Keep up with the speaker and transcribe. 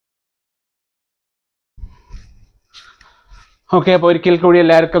Okay, അപ്പോൾ ഒരിക്കൽ കൂടി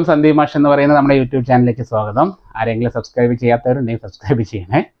എല്ലാവർക്കും സന്ദീപ് മാഷ് എന്ന് പറയുന്ന നമ്മുടെ യൂട്യൂബ് ചാനലിലേക്ക് സ്വാഗതം. ആരെങ്കിലും സബ്സ്ക്രൈബ് ചെയ്യാത്തവരുണ്ടെങ്കിൽ സബ്സ്ക്രൈബ്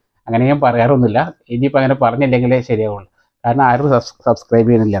ചെയ്യണേ. അങ്ങനെ ഞാൻ പറയാറൊന്നുമില്ല, ഇനിയിപ്പോൾ അങ്ങനെ പറഞ്ഞില്ലെങ്കിലേ ശരിയാവുള്ളൂ, കാരണം ആരും സബ്സ്ക്രൈബ്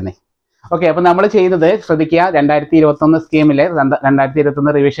ചെയ്യുന്നില്ലെന്നേ. ഓക്കെ, അപ്പോൾ നമ്മൾ ചെയ്യുന്നത് ശ്രദ്ധിക്കുക, 2021 സ്കീമിലെ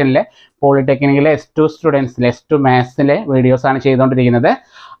 2021 റിവിഷനിലെ പോളിടെക്നിക്കിലെ S2 സ്റ്റുഡൻസിലെ S2 മാത്സിലെ വീഡിയോസാണ് ചെയ്തുകൊണ്ടിരിക്കുന്നത്.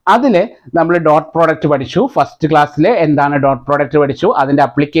 അതിൽ നമ്മൾ ഡോട്ട് പ്രോഡക്റ്റ് പഠിച്ചു. ഫസ്റ്റ് ക്ലാസ്സിൽ എന്താണ് ഡോട്ട് പ്രോഡക്റ്റ് പഠിച്ചു, അതിൻ്റെ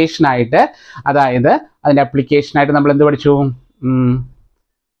അപ്ലിക്കേഷനായിട്ട്, നമ്മൾ എന്ത് പഠിച്ചു?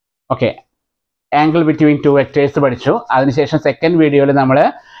 Okay, angle between two vectors പഠിച്ചു. അതിനുശേഷം സെക്കൻഡ് വീഡിയോയിൽ നമ്മൾ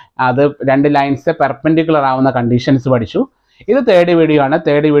അത് രണ്ട് ലൈൻസ് പെർപെൻഡിക്കുലർ ആവുന്ന കണ്ടീഷൻസ് പഠിച്ചു. ഇത് തേർഡ് വീഡിയോ ആണ്.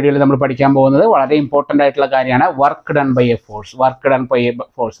 തേർഡ് വീഡിയോയിൽ നമ്മൾ പഠിക്കാൻ പോകുന്നത് വളരെ ഇമ്പോർട്ടൻ്റ് ആയിട്ടുള്ള കാര്യമാണ്, work done by A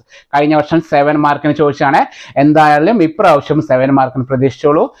force. കഴിഞ്ഞ വർഷം 7 മാർക്കിന് ചോദിച്ചാണ്. എന്തായാലും ഇപ്രാവശ്യം 7 മാർക്കിന്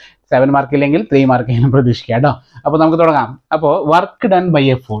പ്രതീക്ഷിച്ചോളൂ. 7 മാർക്ക് ഇല്ലെങ്കിൽ 3 മാർക്കെങ്കിലും പ്രതീക്ഷിക്കാം കേട്ടോ. അപ്പോൾ നമുക്ക് തുടങ്ങാം. അപ്പോൾ work done by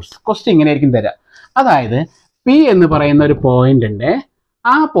A force question ഇങ്ങനെ ആയിരിക്കും തരാം. അതായത് P എന്ന് പറയുന്ന ഒരു പോയിന്റ് ഉണ്ട്.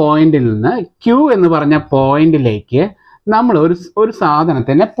 ആ പോയിന്റിൽ നിന്ന് Q എന്ന് പറഞ്ഞ പോയിന്റിലേക്ക് നമ്മൾ ഒരു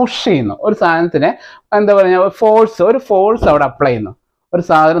സാധനത്തിനെ പുഷ് ചെയ്യുന്നു. ഒരു സാധനത്തിനെ എന്താ പറയുക, ഒരു ഫോഴ്സ് അവിടെ അപ്ലൈ ചെയ്യുന്നു. ഒരു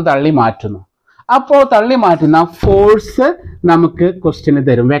സാധനം തള്ളി മാറ്റുന്നു. അപ്പോൾ തള്ളി മാറ്റുന്ന ഫോഴ്സ് നമുക്ക് ക്വസ്റ്റ്യന്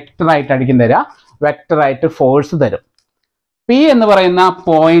തരും. വെക്ടറായിട്ട് ആയിരിക്കും തരാം, വെക്ടറായിട്ട് ഫോഴ്സ് തരും. P എന്ന് പറയുന്ന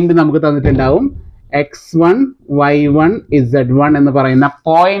പോയിന്റ് നമുക്ക് തന്നിട്ടുണ്ടാവും. x1 y1 z1 എന്ന് പറയുന്ന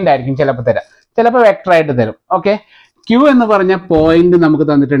പോയിന്റ് ആയിരിക്കും ചിലപ്പോൾ തരാം, ചിലപ്പോൾ വെക്ടറായിട്ട് തരും. ഓക്കെ, Q എന്ന് പറഞ്ഞ പോയിന്റ് നമുക്ക്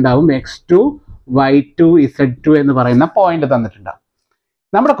തന്നിട്ടുണ്ടാവും. x2 y2 z2 എന്ന് പറയുന്ന പോയിന്റ് തന്നിട്ടുണ്ടാവും.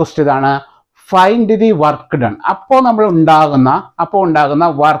 നമ്മുടെ ക്വസ്റ്റ്യൻ ഇതാണ്, ഫൈൻഡ് ദി വർക്ക് ഡൺ. അപ്പോൾ ഉണ്ടാകുന്ന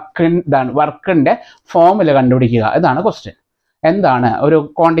വർക്കിന്റെ ഫോർമുല കണ്ടുപിടിക്കുക. ഇതാണ് ക്വസ്റ്റ്യൻ. എന്താണ്? ഒരു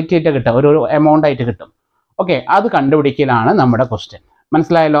ക്വാണ്ടിറ്റി ആയിട്ട് കിട്ടും, ഒരു എമൗണ്ട് ആയിട്ട് കിട്ടും. ഓക്കെ, അത് കണ്ടുപിടിക്കലാണ് നമ്മുടെ ക്വസ്റ്റ്യൻ.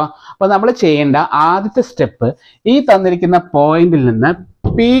 മനസ്സിലായല്ലോ? അപ്പോൾ നമ്മൾ ചെയ്യേണ്ട ആദ്യത്തെ സ്റ്റെപ്പ്, ഈ തന്നിരിക്കുന്ന പോയിന്റിൽ നിന്ന്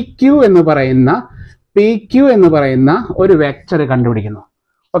PQ എന്ന് പറയുന്ന ഒരു വെക്ടർ കണ്ടുപിടിക്കുന്നു.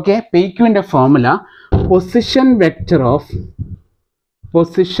 Okay, PQന്റെ formula position vector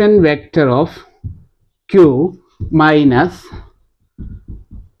of Q minus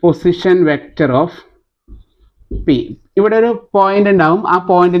position vector of P. ഇവിടെ ഒരു പോയിന്റ് ഉണ്ടാവും, ആ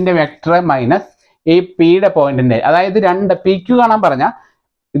പോയിന്റിന്റെ വെക്ടർ മൈനസ് ഈ Pയുടെ പോയിന്റിന്റെ, അതായത് PQ കാണാൻ പറഞ്ഞാൽ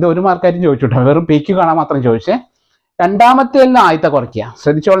ഇത് 1 മാർക്കായിട്ടും ചോദിച്ചുട്ടോ, വെറും PQ കാണാൻ മാത്രം ചോദിച്ചേ. രണ്ടാമത്തെ ആദ്യത്തെ കുറയ്ക്കുക.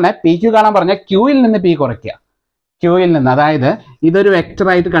 ശ്രദ്ധിച്ചോളണേ, PQ കാണാൻ പറഞ്ഞാൽ Qയിൽ നിന്ന് P കുറയ്ക്കുക. Qയിൽ നിന്ന്, അതായത് ഇതൊരു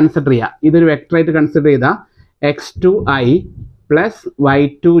വെക്ടറായിട്ട് കൺസിഡർ ചെയ്യുക. x2i plus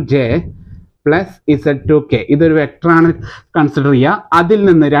y2j plus z2k, ഇതൊരു വെക്ടറാണ് കൺസിഡർ ചെയ്യുക. അതിൽ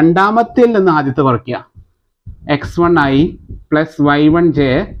നിന്ന് രണ്ടാമത്തിൽ നിന്ന് ആദ്യത്തെ കുറയ്ക്കുക. x1i plus y1j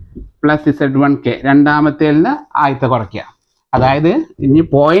plus z1k, രണ്ടാമത്തിൽ നിന്ന് ആദ്യത്തെ കുറയ്ക്കുക. അതായത് ഇനി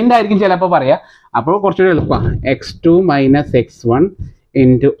പോയിന്റ് ആയിരിക്കും ചിലപ്പോൾ പറയാ, അപ്പോൾ കുറച്ചുകൂടി എളുപ്പമാണ്. x2 minus x1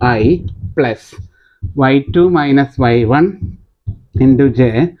 into i plus y2 minus y1 into j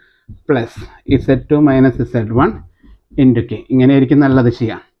plus z2 minus z1 into k. ഇങ്ങനെയായിരിക്കും നല്ലത്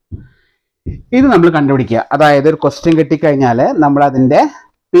ചെയ്യാം. ഇത് നമ്മൾ കണ്ടുപിടിക്കുക. അതായത് ഒരു ക്വസ്റ്റ്യൻ കിട്ടിക്കഴിഞ്ഞാൽ നമ്മൾ അതിൻ്റെ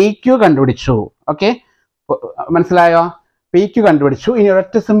PQ കണ്ടുപിടിച്ചു. ഓക്കെ, മനസ്സിലായോ? PQ കണ്ടുപിടിച്ചു. ഇനി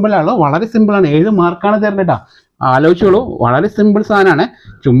ഒരൊറ്റ സിമ്പിളാണ്, വളരെ സിമ്പിളാണ്. 7 മാർക്കാണ് തരുന്നത്. ആലോചിച്ചോളൂ, വളരെ സിമ്പിൾ സാധനമാണ്.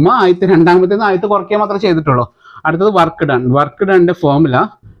 ചുമ്മാ രണ്ടാമത്തെ ആദ്യത്തെ കുറയ്ക്കാൻ മാത്രമേ ചെയ്തിട്ടുള്ളൂ. അടുത്തത് work ഡണ്ണിന്റെ formula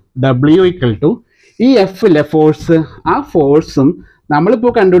W equal to ഈ എഫിലെ ഫോഴ്സ്, ആ ഫോഴ്സും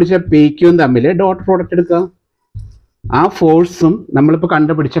നമ്മളിപ്പോൾ കണ്ടുപിടിച്ച PQയും തമ്മിൽ ഡോട്ട് പ്രോഡക്റ്റ് എടുക്കുക. ആ ഫോഴ്സും നമ്മളിപ്പോൾ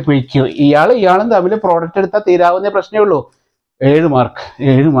കണ്ടുപിടിച്ച PQ ഇയാളും തമ്മിൽ പ്രോഡക്റ്റ് എടുത്താൽ തീരാവുന്ന പ്രശ്നമേ ഉള്ളൂ. 7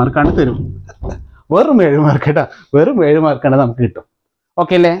 മാർക്കാണ് തരും. വെറും 7 മാർക്ക് കേട്ടോ, വെറും 7 മാർക്കാണ് നമുക്ക് കിട്ടും.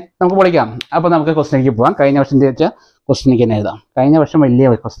 ഓക്കെ അല്ലേ? നമുക്ക് പൊളിക്കാം. അപ്പോൾ നമുക്ക് ക്വസ്റ്റ്യനിലേക്ക് പോകാം. കഴിഞ്ഞ വർഷം ചോദിച്ച ക്വസ്റ്റ്യനിലേക്ക് തന്നെ എഴുതാം. കഴിഞ്ഞ വർഷം വലിയ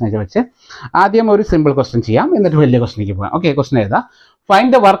ക്വസ്റ്റ്യൻ വെച്ച് ആദ്യം ഒരു സിമ്പിൾ ക്വസ്റ്റ്യൻ ചെയ്യാം, എന്നിട്ട് വലിയ ക്വസ്റ്റ്യനിലേക്ക് പോകാം. ഓക്കെ, ക്വസ്റ്റ്യൻ എഴുതാം.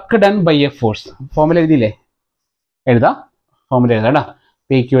 Find the work done by A force. Formula എഴുതിയില്ലേ? Formula എഴുതാം കേട്ടോ.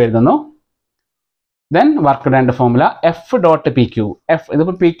 PQ എഴുതുന്നു. Then work ഡണ്ണിന്റെ formula F dot PQ.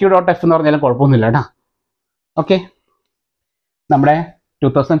 ഇതിപ്പോൾ PQ ഡോട്ട് F എന്ന് പറഞ്ഞാലും കുഴപ്പമൊന്നുമില്ല കേട്ടോ. ഓക്കെ, നമ്മുടെ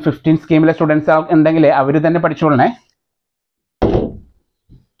 2015 സ്കീമിലെ സ്റ്റുഡൻസ് ഉണ്ടെങ്കിൽ അവർ തന്നെ പഠിച്ചോളണേ.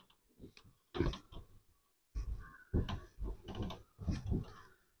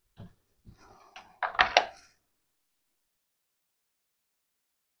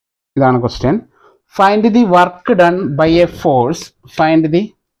 ഇതാണ് question. Find the work done by A force.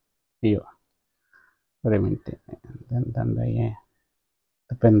 ഒരു minute, എന്തുണ്ടായേ?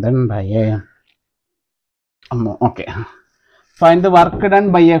 Okay, find the work done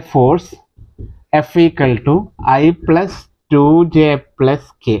by A force F equal to I plus 2j plus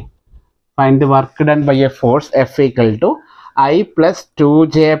k. Find the work done by A force F equal to I plus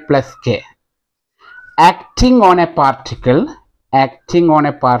 2j plus k. Acting on a particle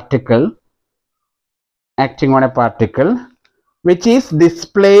which is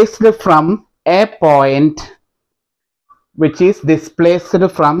displaced from a point, which is displaced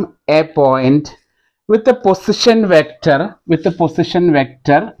from a point with the position vector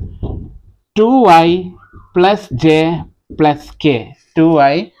 2i plus j plus k,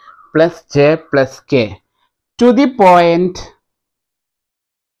 2i plus j plus k to the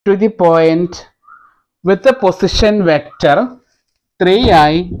point with the position vector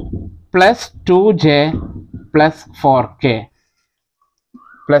 3i plus 2j plus 4k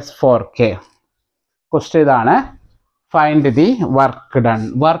question ഇതാണ്. Find the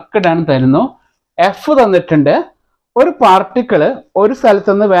work done തരുന്നു. F തന്നിട്ടുണ്ട്. ഒരു particle ഒരു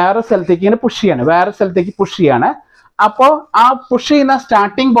സ്ഥലത്ത് നിന്ന് വേറെ സ്ഥലത്തേക്ക് ഇങ്ങനെ പുഷ് ചെയ്യാണ്. അപ്പോൾ ആ പുഷ് ചെയ്യുന്ന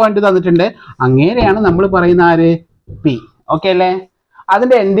സ്റ്റാർട്ടിങ് പോയിന്റ് തന്നിട്ടുണ്ട്. അങ്ങനെയാണ് നമ്മൾ പറയുന്ന ആര്? പി. ഓക്കെ അല്ലേ?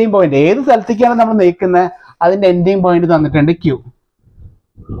 അതിന്റെ എൻഡിങ് പോയിന്റ് ഏത് സ്ഥലത്തേക്കാണ് നമ്മൾ നീക്കുന്നത്, അതിന്റെ എൻഡിങ് പോയിന്റ് തന്നിട്ടുണ്ട് ക്യൂ.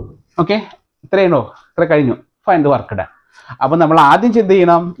 ഓക്കെ, ഇത്രയാണോ? ഇത്ര കഴിഞ്ഞു. Find the work done. അപ്പൊ നമ്മൾ ആദ്യം എന്ത്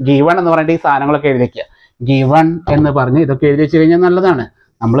ചെയ്യണം? ഗിവൺ എന്ന് പറഞ്ഞിട്ട് ഈ സാധനങ്ങളൊക്കെ എഴുതി വെക്കുക. ഗിവൺ എന്ന് പറഞ്ഞ് ഇതൊക്കെ എഴുതി വെച്ച് കഴിഞ്ഞാൽ നല്ലതാണ്.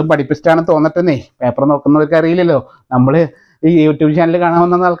 നമ്മൾ പഠിപ്പിച്ചിട്ടാണ് തോന്നട്ടെന്നേ. പേപ്പർ നോക്കുന്നവർക്ക് അറിയില്ലല്ലോ. നമ്മൾ ഈ യൂട്യൂബ് ചാനൽ കാണാൻ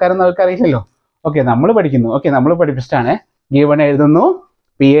വന്ന ആൾക്കാരൊന്നും അവർക്ക് അറിയില്ലല്ലോ. ഓക്കെ, നമ്മൾ പഠിക്കുന്നു. ഓക്കെ, നമ്മൾ പഠിപ്പിച്ചിട്ടാണ്. ഗിവൺ എഴുതുന്നു,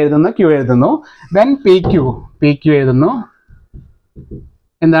 പി എഴുതുന്നു, ക്യൂ എഴുതുന്നു. ദെൻ പി ക്യൂ എഴുതുന്നു.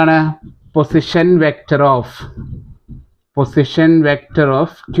 എന്താണ്? Position vector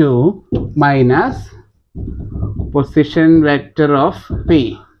of Q minus position vector of P.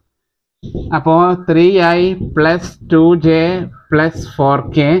 അപ്പോൾ 3i plus 2j plus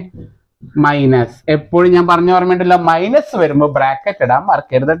 4k minus, എപ്പോഴും ഞാൻ പറഞ്ഞ ഓർമ്മയുണ്ടല്ലോ, മൈനസ് വരുമ്പോൾ ബ്രാക്കറ്റ് ഇടാൻ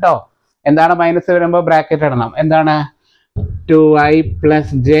മറക്കരുത് കേട്ടോ. എന്താണ് മൈനസ് വരുമ്പോൾ ബ്രാക്കറ്റ് ഇടണം? എന്താണ്? 2i plus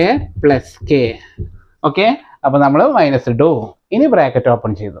j plus k. Okay, അപ്പൊ നമ്മൾ മൈനസ് ഇട്ടു. ഇനി ബ്രാക്കറ്റ്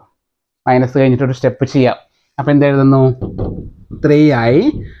ഓപ്പൺ ചെയ്തു. മൈനസ് കഴിഞ്ഞിട്ട് ഒരു സ്റ്റെപ്പ് ചെയ്യാം. അപ്പൊ എന്തെഴുതുന്നു? 3i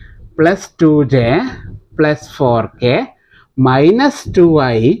plus 2j plus 4k minus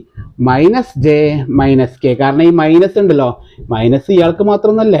 2i minus j minus k. കാരണം ഈ മൈനസ് ഉണ്ടല്ലോ, മൈനസ് ഇയാൾക്ക്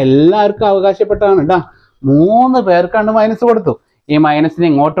മാത്രമൊന്നുമല്ല, എല്ലാവർക്കും അവകാശപ്പെട്ടാണ് കേട്ടോ. 3 പേർക്കാണ്ട് മൈനസ് കൊടുത്തു. ഈ മൈനസിനെ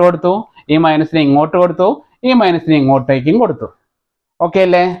ഇങ്ങോട്ട് കൊടുത്തു, ഈ മൈനസിനെ ഇങ്ങോട്ട് കൊടുത്തു, ഈ മൈനസിനെ ഇങ്ങോട്ടേക്കും കൊടുത്തു. ഓക്കെ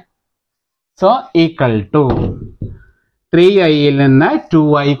അല്ലേ? സോ ഈക്വൽ ടു 3iയിൽ നിന്ന്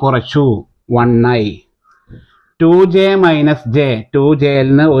 2i കുറച്ചു, 1i. 2j മൈനസ് j, 2jയിൽ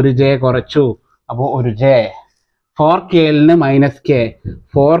നിന്ന് ഒരു j കുറച്ചു, അപ്പോൾ ഒരു j. 4kയിൽ നിന്ന് മൈനസ് k,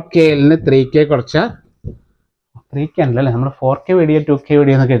 4kയിൽ നിന്ന് 3k കുറച്ചാൽ 3k ഉണ്ടല്ലേ, നമ്മൾ 4k വീഡിയോ 2k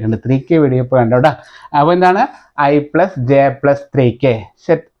വീഡിയോ എന്നൊക്കെ കേട്ടിട്ടുണ്ട്. 3k വീഡിയോ ഇപ്പോൾ വേണ്ട കേട്ടോ. അപ്പോൾ എന്താണ്? i plus j plus 3k.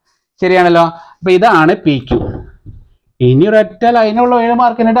 ശരിയാണല്ലോ. അപ്പോൾ ഇതാണ് പി ക്യൂ. ഇനി ഒരൊറ്റ ലൈനുള്ള 7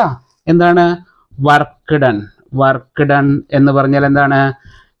 മാർക്കിന് കേട്ടോ. എന്താണ്? വർക്ക് ഡൺ എന്ന് പറഞ്ഞാൽ എന്താണ്?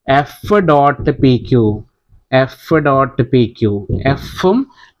 F dot P Q. എഫും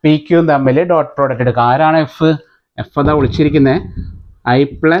പി ക്യൂവും തമ്മിൽ ഡോട്ട് പ്രോഡക്റ്റ് എടുക്കുക. ആരാണ് എഫ്? എഫ് അതാ വിളിച്ചിരിക്കുന്നത്. i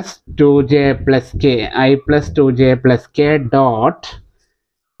plus 2j plus k dot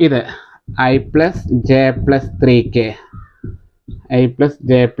ഇത് i plus j plus 3k.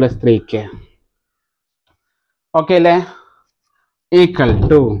 Okay അല്ലേ? ഈക്വൽ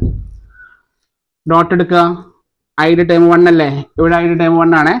ടു ഡോട്ട് എടുക്കുക. ഐയുടെ ടൈം 1 അല്ലേ? ഇവിടെ ഐയുടെ ടൈം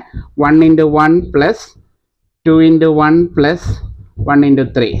 1 ആണ്. 1 into 1 plus 2 into 1 plus 1 into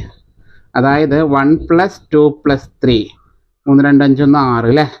 3. അതായത് 1 plus 2 plus 3. 3 2 5 1 6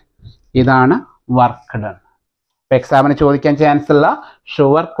 അല്ലേ? ഇതാണ് വർക്ക് ഡൺ. ഇപ്പം എക്സാമിന് ചോദിക്കാൻ ചാൻസ് ഉള്ള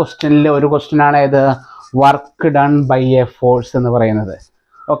ഷുവർ ക്വസ്റ്റ്യനിൽ ഒരു ക്വസ്റ്റ്യൻ ആണ് ഇത്, work done by A force എന്ന് പറയുന്നത്.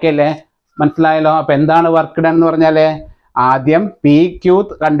 ഓക്കെ അല്ലേ? മനസ്സിലായല്ലോ? അപ്പം എന്താണ് വർക്ക് ഡൺ എന്ന് പറഞ്ഞാൽ ആദ്യം പി ക്യൂ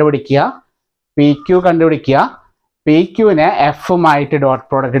കണ്ടുപിടിക്കുക. പി ക്യൂവിനെ എഫുമായിട്ട് ഡോട്ട്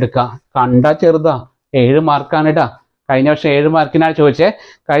പ്രോഡക്റ്റ് എടുക്കുക. കണ്ടാ ചെറുതാ, 7 മാർക്കാണ് കേട്ടോ. കഴിഞ്ഞ വർഷം 7 മാർക്കിനാണ് ചോദിച്ചത്.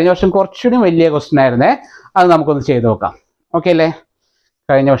 കഴിഞ്ഞ വർഷം കുറച്ചുകൂടി വലിയ ക്വസ്റ്റ്യൻ ആയിരുന്നേ. അത് നമുക്കൊന്ന് ചെയ്ത് നോക്കാം. ഓക്കെ അല്ലേ?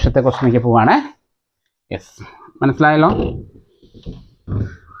 കഴിഞ്ഞ വർഷത്തെ ക്വസ്റ്റ്യനിലേക്ക് പോവാണേ. യെസ്, മനസ്സിലായല്ലോ?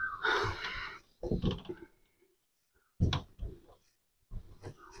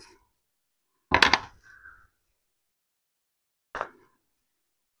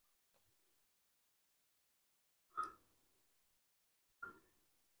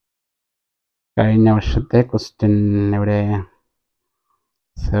 കഴിഞ്ഞ വർഷത്തെ ക്വസ്റ്റ്യൻ എവിടെ?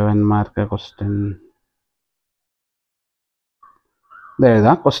 7 മാർക്ക് ക്വസ്റ്റ്യൻ ഇത്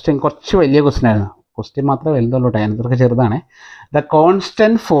എഴുതാം. ക്വസ്റ്റ്യൻ കുറച്ച് വലിയ ക്വസ്റ്റ്യൻ ആയിരുന്നു. ക്വസ്റ്റ്യൻ മാത്രമേ വലുതുള്ളൂ കേട്ടോ, അതിനകത്തൊക്കെ ചെറുതാണ്. ദ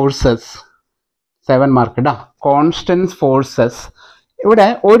കോൺസ്റ്റന്റ് ഫോഴ്സസ്, 7 മാർക്ക് കേട്ടോ. കോൺസ്റ്റന്റ് ഫോഴ്സസ്, ഇവിടെ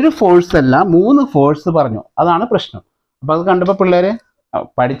ഒരു ഫോഴ്സ് അല്ല 3 ഫോഴ്സ് പറഞ്ഞു. അതാണ് പ്രശ്നം. അപ്പോൾ അത് കണ്ടപ്പോൾ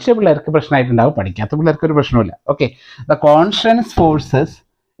പഠിച്ച പിള്ളേർക്ക് പ്രശ്നമായിട്ടുണ്ടാവും, പഠിക്കാത്ത പിള്ളേർക്ക് ഒരു പ്രശ്നമില്ല. Okay, the constant forces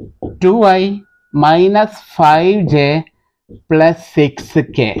 2i minus 5j plus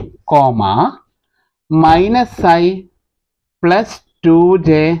 6k, minus I plus 2j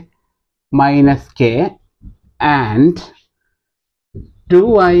minus k and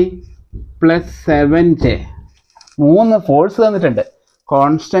 2i plus 7j. മൂന്ന് ഫോഴ്സ് തന്നിട്ടുണ്ട്.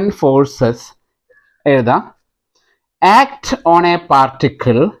 കോൺസ്റ്റന്റ് ഫോഴ്സസ് എഴുതാം. Act on A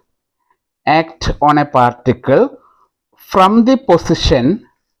particle from the position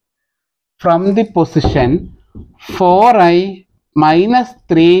 4i minus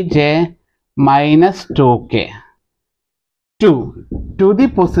 3j minus 2k to the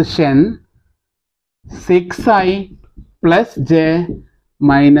position 6i plus j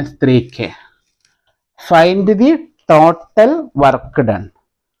minus 3k. Find the total work done.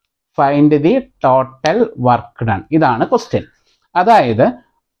 ഇതാണ് question. അതായത്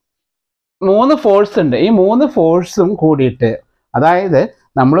മൂന്ന് force ഉണ്ട്. ഈ മൂന്ന് ഫോഴ്സും കൂടിയിട്ട്, അതായത്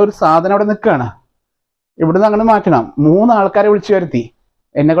നമ്മളൊരു സാധനം അവിടെ നിൽക്കുകയാണ്, ഇവിടുന്ന് അങ്ങനെ മാറ്റണം. 3 ആൾക്കാരെ വിളിച്ചു വരുത്തി,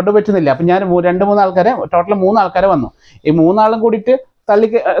 എന്നെ കൊണ്ട് പറ്റുന്നില്ല. അപ്പം ഞാൻ 2-3 ആൾക്കാരെ, ടോട്ടൽ 3 ആൾക്കാരെ വന്നു. ഈ 3 ആളും കൂടിയിട്ട് തള്ളി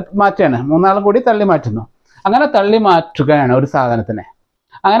മാറ്റുകയാണ്. 3 ആളും കൂടി തള്ളി മാറ്റുന്നു. അങ്ങനെ തള്ളി മാറ്റുകയാണ് ഒരു സാധനത്തിനെ.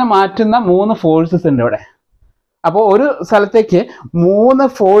 അങ്ങനെ മാറ്റുന്ന 3 ഫോഴ്സസ് ഉണ്ട് ഇവിടെ. അപ്പോൾ ഒരു സ്ഥലത്തേക്ക് 3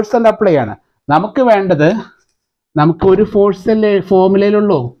 ഫോഴ്സ് അല്ല അപ്ലൈ ആണ്. നമുക്ക് വേണ്ടത്, നമുക്ക് ഒരു ഫോഴ്സ് അല്ലേ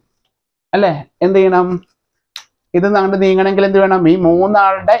ഫോർമുലയിലുള്ളൂ അല്ലേ? എന്ത് ചെയ്യണം? ഇത് അങ്ങോട്ട് നീങ്ങണമെങ്കിൽ എന്ത് വേണം? ഈ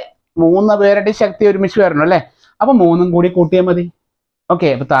 3 പേരുടെ ശക്തി ഒരുമിച്ച് വരണം അല്ലേ? അപ്പൊ 3ഉം കൂടി കൂട്ടിയാൽ മതി. ഓക്കെ,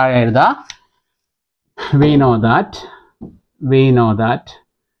 അപ്പൊ താഴെ എഴുതാ we know that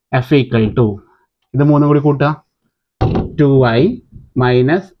F equal to, ഇത് 3ഉം കൂടി കൂട്ടുക, 2i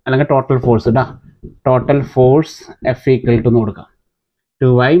മൈനസ്, അല്ലെങ്കിൽ ടോട്ടൽ ഫോഴ്സ് ഇടാ, total force F equal to എന്ന് കൊടുക്കാം,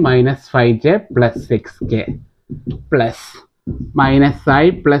 2i minus 5j plus 6k plus minus i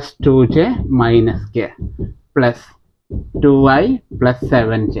plus 2j minus k plus 2i plus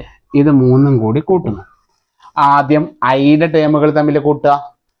 7j. ഇത് 3ഉം കൂടി കൂട്ടുന്നു. ആദ്യം ഐയുടെ ടേമുകൾ തമ്മിൽ കൂട്ടുക.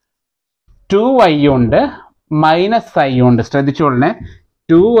 2i ഉണ്ട് മൈനസ് i ഉണ്ട്. ശ്രദ്ധിച്ചോളണേ,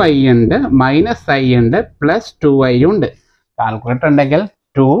 2i ഉണ്ട് മൈനസ് i ഉണ്ട് പ്ലസ് 2i ഉണ്ട്. കാൽക്കുലേറ്റർ ഉണ്ടെങ്കിൽ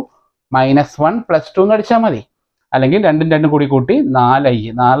 2 മൈനസ് 1 പ്ലസ് 2 എന്ന് അടിച്ചാൽ മതി. അല്ലെങ്കിൽ 2 കൂടി കൂട്ടി 4i,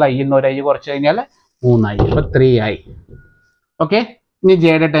 4i എന്ന് ഒരു i കുറച്ച് കഴിഞ്ഞാൽ 3i, അപ്പോൾ 3i. ഓക്കെ, ഇനി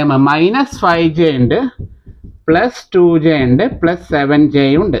ജെയുടെ ടൈം മൈനസ് 5j ഉണ്ട് പ്ലസ് 2j ഉണ്ട് പ്ലസ് 7j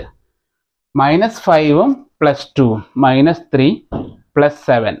ഉണ്ട്. മൈനസ് 5ഉം പ്ലസ് 2 മൈനസ് 3 പ്ലസ്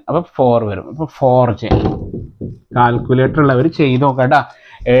 7, അപ്പോൾ 4 വരും. അപ്പോൾ 4j. കാൽക്കുലേറ്റർ ഉള്ളവർ ചെയ്ത് നോക്കട്ടാ.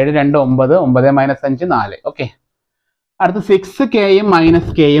 7 2 9, 9 മൈനസ് 5 4. ഓക്കെ, അടുത്ത് 6kയും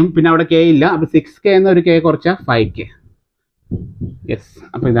മൈനസ് kയും, പിന്നെ അവിടെ k ഇല്ല, അപ്പോൾ 6k എന്ന ഒരു k കുറച്ചാൽ 5k. യെസ്,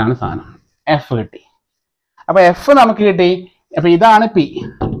 അപ്പോൾ ഇതാണ് സാധനം. F കിട്ടി. അപ്പോൾ F നമുക്ക് കിട്ടി. അപ്പോൾ ഇതാണ് P,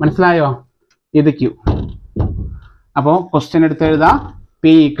 മനസ്സിലായോ? ഇത് Q. അപ്പോൾ ക്വസ്റ്റ്യൻ എടുത്ത് എഴുതാം,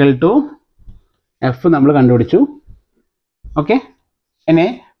 P ഈക്വൽ ടു F നമ്മൾ കണ്ടുപിടിച്ചു. ഓക്കെ, ഇനി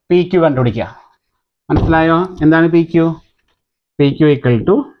PQ കണ്ടുപിടിക്കുക. മനസ്സിലായോ? എന്താണ് PQ? PQ equal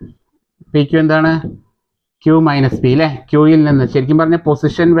to, PQ എന്താണ്? Q മൈനസ് P അല്ലേ? Qയിൽ നിന്ന് ശരിക്കും പറഞ്ഞാൽ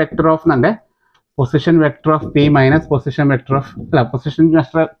പൊസിഷൻ വെക്ടർ ഓഫ് എന്നുണ്ട്. Position vector of P minus position vector of, അല്ല, പൊസിഷൻ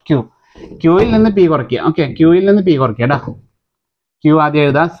വെക്ടർ Q. Qയിൽ നിന്ന് P കുറയ്ക്കുക. ഓക്കെ, Qയിൽ നിന്ന് P കുറയ്ക്കുക കേട്ടോ. Q ആദ്യം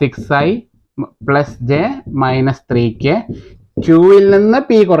എഴുതാം, 6i plus j minus 3k. Qയിൽ നിന്ന്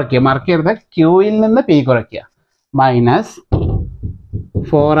P കുറയ്ക്കുക, മറക്കരുത്, Qയിൽ നിന്ന് P കുറയ്ക്കുക. Minus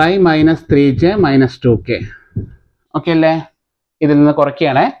 4i minus 3j minus 2k. Okay അല്ലേ? ഇതിൽ നിന്ന്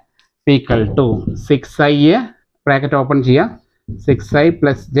കുറയ്ക്കുകയാണേ. P equal to 6i, bracket open ചെയ്യുക, 6i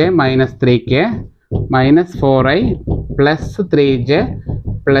plus j minus 3k minus 4i plus 3j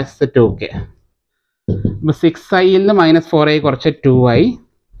plus 2k. അപ്പോൾ 6iയിൽ നിന്ന് മൈനസ് 4i കുറച്ച് 2i,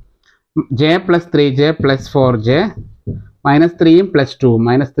 j plus 3j plus 4j, minus 3യും plus 2,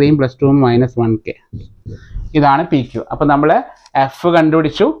 minus 3യും plus 2 minus 1k. ഇതാണ് PQ. അപ്പോൾ നമ്മൾ F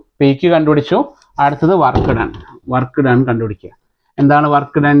കണ്ടുപിടിച്ചു, PQ കണ്ടുപിടിച്ചു. അടുത്തത് വർക്ക് ഡൺ കണ്ടുപിടിക്കുക. എന്താണ്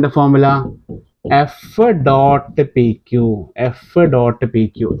work ഡണ്ണിൻ്റെ formula? F dot PQ.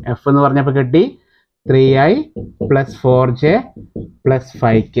 F എന്ന് പറഞ്ഞപ്പോൾ കിട്ടി 3i plus 4j plus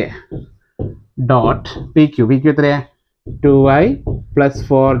 5k dot PQ. എത്രയാ? 2i plus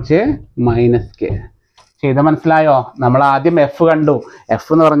 4j minus k. ചെയ്ത മനസ്സിലായോ? നമ്മൾ ആദ്യം F കണ്ടു. F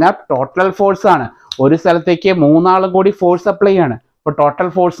എന്ന് പറഞ്ഞാൽ ടോട്ടൽ ഫോഴ്സ് ആണ്. ഒരു സ്ഥലത്തേക്ക് 3 ആളും കൂടി ഫോഴ്സ് അപ്ലൈ ആണ്. അപ്പോൾ ടോട്ടൽ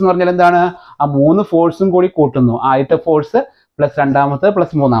ഫോഴ്സ് എന്ന് പറഞ്ഞാൽ എന്താണ്? ആ 3 ഫോഴ്സും കൂടി കൂട്ടുന്നു. ആദ്യത്തെ ഫോഴ്സ് പ്ലസ് രണ്ടാമത്തെ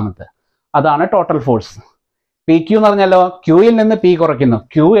പ്ലസ് മൂന്നാമത്തെ, അതാണ് ടോട്ടൽ ഫോഴ്സ്. PQ എന്ന് പറഞ്ഞാലോ, Qയിൽ നിന്ന് P കുറയ്ക്കുന്നു.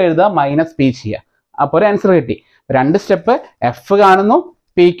 Q എഴുതുക, മൈനസ് P ചെയ്യുക. അപ്പോൾ ഒരു ആൻസർ കിട്ടി. 2 സ്റ്റെപ്പ്, F കാണുന്നു,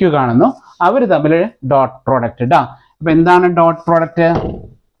 PQ കാണുന്നു, അവർ തമ്മിൽ ഡോട്ട് പ്രോഡക്റ്റ് ഇടാം. അപ്പോൾ എന്താണ് ഡോട്ട് പ്രോഡക്റ്റ്?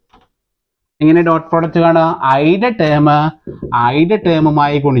 എങ്ങനെ ഡോട്ട് പ്രോഡക്റ്റ് കാണുക? ഐയുടെ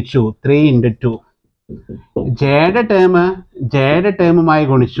ടേമുമായി ഗുണിച്ചു, 3 × 2. ജെയുടെ ടേമുമായി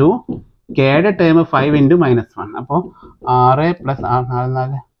ഗുണിച്ചു, കെയുടെ ടേം 5 ഇൻറ്റു -1. അപ്പോൾ 6 + 4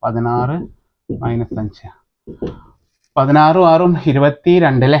 16 -5 16 6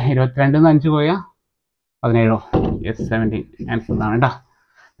 22 അല്ലേ? 22 5 പോയാൽ 17. യെസ് 17 ആൻസർ ആണ് കേട്ടോ.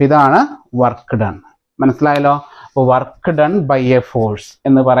 ഇതാണ് വർക്ക് ഡൺ. മനസ്സിലായല്ലോ? അപ്പോൾ work done by A force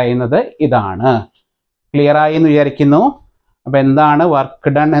എന്ന് പറയുന്നത് ഇതാണ്. ക്ലിയർ ആയി എന്ന് വിചാരിക്കുന്നു. അപ്പോൾ എന്താണ് വർക്ക്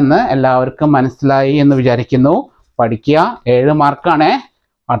ഡൺ എന്ന് എല്ലാവർക്കും മനസ്സിലായി എന്ന് വിചാരിക്കുന്നു. പഠിക്കുക. 7 മാർക്കാണേ.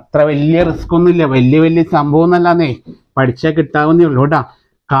 അത്ര വലിയ റിസ്ക് ഒന്നുമില്ല. വലിയ സംഭവം എന്നല്ലാന്നേ, പഠിച്ചാൽ കിട്ടാവുന്നേ ഉള്ളൂ കേട്ടോ.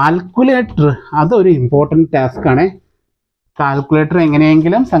 കാൽക്കുലേറ്റർ അതൊരു ഇമ്പോർട്ടൻറ്റ് ടാസ്ക് ആണ്. കാൽക്കുലേറ്റർ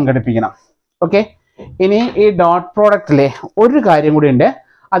എങ്ങനെയെങ്കിലും സംഘടിപ്പിക്കണം. ഓക്കെ. ഇനി ഈ ഡോട്ട് പ്രോഡക്റ്റിലെ ഒരു കാര്യം കൂടി ഉണ്ട്.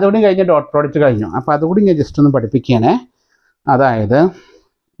 അതുകൂടി കഴിഞ്ഞ് ഡോട്ട് പ്രോഡക്റ്റ് കഴിഞ്ഞു. അപ്പോൾ അതുകൂടി ഞാൻ ജസ്റ്റ് ഒന്ന് പഠിപ്പിക്കുകയാണ്. അതായത്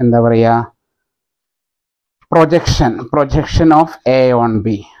എന്താ പറയുക, projection of A on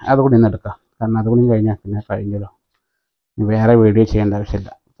B. അതുകൂടി ഒന്ന് എടുക്കാം. കാരണം അതുകൂടി കഴിഞ്ഞാൽ പിന്നെ കഴിഞ്ഞല്ലോ, വേറെ വീഡിയോ ചെയ്യേണ്ട ആവശ്യമില്ല.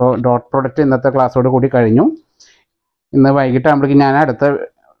 അപ്പോൾ ഡോട്ട് പ്രോഡക്റ്റ് ഇന്നത്തെ ക്ലാസ്സോട് കൂടി കഴിഞ്ഞു. ഇന്ന് വൈകിട്ട് ആകുമ്പോഴേക്കും ഞാൻ അടുത്ത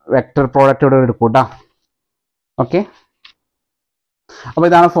വെക്റ്റർ പ്രോഡക്റ്റോട് എടുക്കും കേട്ടോ. ഓക്കെ. അപ്പോൾ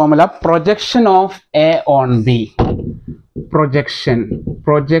ഇതാണ് formula. Projection of A on B. Projection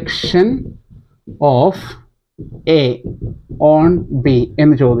of A on B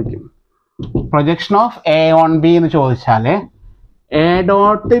എന്ന് ചോദിക്കും. Projection of A on B എന്ന് ചോദിച്ചാൽ എ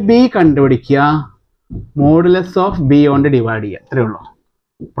ഡോട്ട് ബി കണ്ടുപിടിക്കുക, മോഡുലസ് ഓഫ് ബി കൊണ്ട് ഡിവൈഡ് ചെയ്യുക. അത്രയേ ഉള്ളൂ.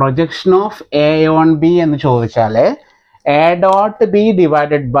 Projection of A on B എന്ന് ചോദിച്ചാൽ A dot B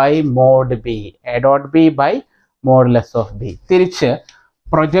divided by mode B, A dot B by modulus of B. തിരിച്ച്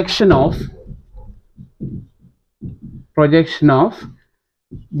projection of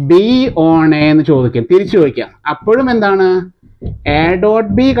B on A എന്ന് ചോദിക്കാം, തിരിച്ചു ചോദിക്കാം. അപ്പോഴും എന്താണ്, എ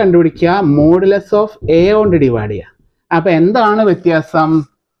ഡോട്ട് ബി കണ്ടുപിടിക്കുക, മോഡുലസ് ഓഫ് എ കൊണ്ട് ഡിവൈഡ് ചെയ്യുക. അപ്പൊ എന്താണ് വ്യത്യാസം?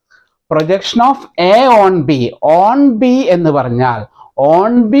 Projection of A on B എന്ന്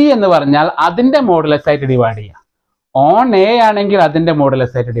പറഞ്ഞാൽ അതിന്റെ മോഡുലസ് ആയിട്ട് ഡിവൈഡ് ചെയ്യുക. ഓൺ എ ആണെങ്കിൽ അതിന്റെ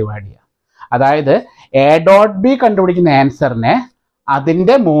മോഡുലസ് ആയിട്ട് ഡിവൈഡ് ചെയ്യുക. അതായത് എ ഡോട്ട് ബി കണ്ടുപിടിക്കുന്ന ആൻസറിനെ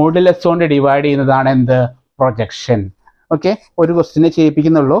അതിന്റെ മോഡുലസ് കൊണ്ട് ഡിവൈഡ് ചെയ്യുന്നതാണ് എന്ത്? പ്രൊജക്ഷൻ. ഓക്കെ. ഒരു ക്വസ്റ്റിനെ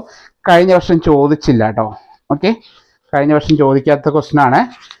ചെയ്യിപ്പിക്കുന്നുള്ളൂ. കഴിഞ്ഞ വർഷം ചോദിച്ചില്ല കേട്ടോ. ഓക്കെ. കഴിഞ്ഞ വർഷം ചോദിക്കാത്ത ക്വസ്റ്റ്യൻ ആണ്.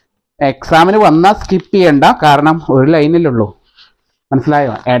 എക്സാമിന് വന്നാൽ സ്കിപ്പ് ചെയ്യണ്ട, കാരണം ഒരു ലൈനിലുള്ളൂ.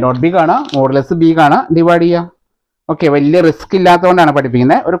 മനസ്സിലായോ? എ ഡോട്ട് ബി കാണാം, മോഡുലസ് ബി കാണാം, ഡിവൈഡ് ചെയ്യാം. ഓക്കെ. വലിയ റിസ്ക് ഇല്ലാത്തതുകൊണ്ടാണ്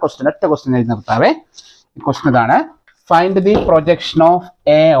പഠിപ്പിക്കുന്നത്. ഒരു ക്വസ്റ്റ്യൻ, ഒറ്റ ക്വസ്റ്റ്യൻ എഴുതി നിർത്താവേ. ക്വസ്റ്റ്യൻ ഇതാണ്: find the projection of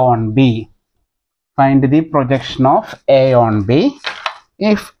A on B. Find the projection of A on B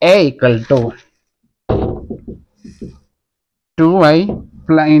if A equal to 2i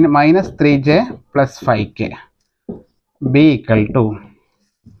minus 3j plus 5k, b equal to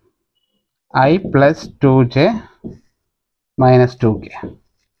I plus 2j minus 2k.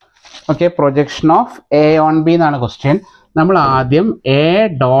 Okay. Projection of A on B എന്നാണ് question. നമ്മൾ ആദ്യം A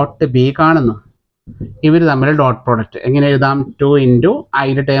dot B കാണുന്നു. ഇവർ തമ്മിൽ dot product എങ്ങനെ എഴുതാം? 2 into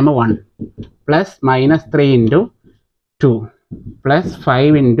ഐയുടെ term 1 plus -3 into 2 plus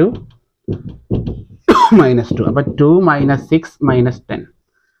 5 into -2. അപ്പോൾ 2 - 6 - 10.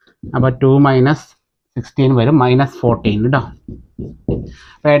 അപ്പോൾ 2 - 16 വരും, -14 കേട്ടോ.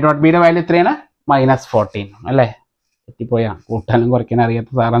 അപ്പോൾ എ ഡോട്ട് ബിയുടെ വാല്യൂ എത്രയാണ്? -14 അല്ലേ? തെറ്റിപ്പോയാ? കൂട്ടാനും കുറയ്ക്കാനും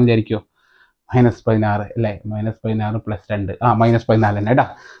അറിയാത്ത സാറാന്ന് വിചാരിക്കുമോ? -16 അല്ലേ? -16 + 2 -14 തന്നെ കേട്ടോ.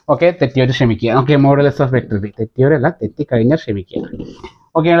 ഓക്കെ. തെറ്റിയവർ ക്ഷമിക്കുക. Okay. Modulus of vector B. തെറ്റിയവരല്ല, തെറ്റിക്കഴിഞ്ഞാൽ ക്ഷമിക്കുക.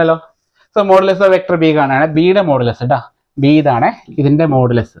 ഓക്കെ ആണല്ലോ. So modulus of vector B കാണാനാണ് ബിയുടെ മോഡുലസ് കേട്ടോ. ബി ഇതാണ്, ഇതിന്റെ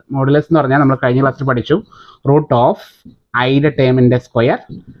മോഡുലസ്. മോഡുലസ് എന്ന് പറഞ്ഞാൽ നമ്മൾ കഴിഞ്ഞ ക്ലാസ്സിൽ പഠിച്ചു, റൂട്ട് ഓഫ് ഐയുടെ ടേമിന്റെ സ്ക്വയർ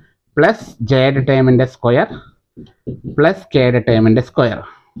പ്ലസ് ജെയുടെ ടേമിന്റെ സ്ക്വയർ പ്ലസ് കെയുടെ ടേമിന്റെ സ്ക്വയർ.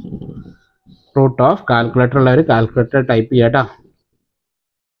 റൂട്ട് ഓഫ് കാൽക്കുലേറ്റർ ഉള്ളവർ കാൽക്കുലേറ്റർ ടൈപ്പ് ചെയ്യുക കേട്ടോ.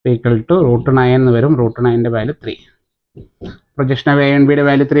 ഈക്വൽ ടു √9 എന്ന് വരും. √9ന്റെ value 3. Projection of A and ബിയുടെ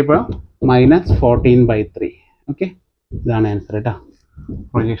വാല്യൂ 3 ഇപ്പോൾ -14/3. ഓക്കെ. ഇതാണ് ആൻസർ കേട്ടോ.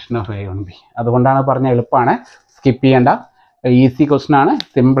 Projection of A and B. അതുകൊണ്ടാണ് പറഞ്ഞ എളുപ്പമാണ്, സ്കിപ്പ് ചെയ്യേണ്ട. ഈസി ക്വസ്റ്റൻ ആണ്,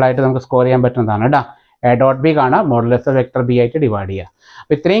 സിമ്പിളായിട്ട് നമുക്ക് സ്കോർ ചെയ്യാൻ പറ്റുന്നതാണ് കേട്ടോ. എ ഡോട്ട് ബി കാണാം, മോഡുലസ് ഓഫ് വെക്ടർ ബി ആയിട്ട് ഡിവൈഡ് ചെയ്യുക.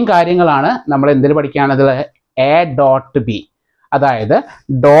 അപ്പോൾ ഇത്രയും കാര്യങ്ങളാണ് നമ്മൾ എന്തിൽ പഠിക്കാനുള്ളത്? എ ഡോട്ട് ബി, അതായത്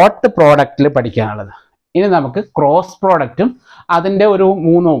ഡോട്ട് പ്രോഡക്റ്റിൽ പഠിക്കാനുള്ളത്. ഇനി നമുക്ക് ക്രോസ് പ്രോഡക്റ്റും അതിൻ്റെ ഒരു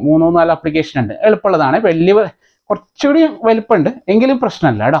മൂന്നോ നാലോ ആപ്ലിക്കേഷൻ ഉണ്ട്. എളുപ്പമുള്ളതാണ്, കുറച്ചുകൂടി വലുപ്പമുണ്ട്, എങ്കിലും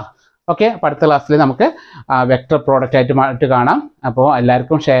പ്രശ്നമില്ല കേട്ടോ. ഓക്കെ. അപ്പോൾ അടുത്ത ക്ലാസ്സിൽ നമുക്ക് വെക്ടർ പ്രോഡക്റ്റ് ആയിട്ട് കാണാം. അപ്പോൾ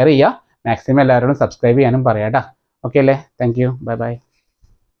എല്ലാവർക്കും ഷെയർ ചെയ്യുക, മാക്സിമം എല്ലാവരോടും സബ്സ്ക്രൈബ് ചെയ്യാനും പറയാം കേട്ടോ. ഓക്കെ അല്ലേ? Thank you. Bye bye.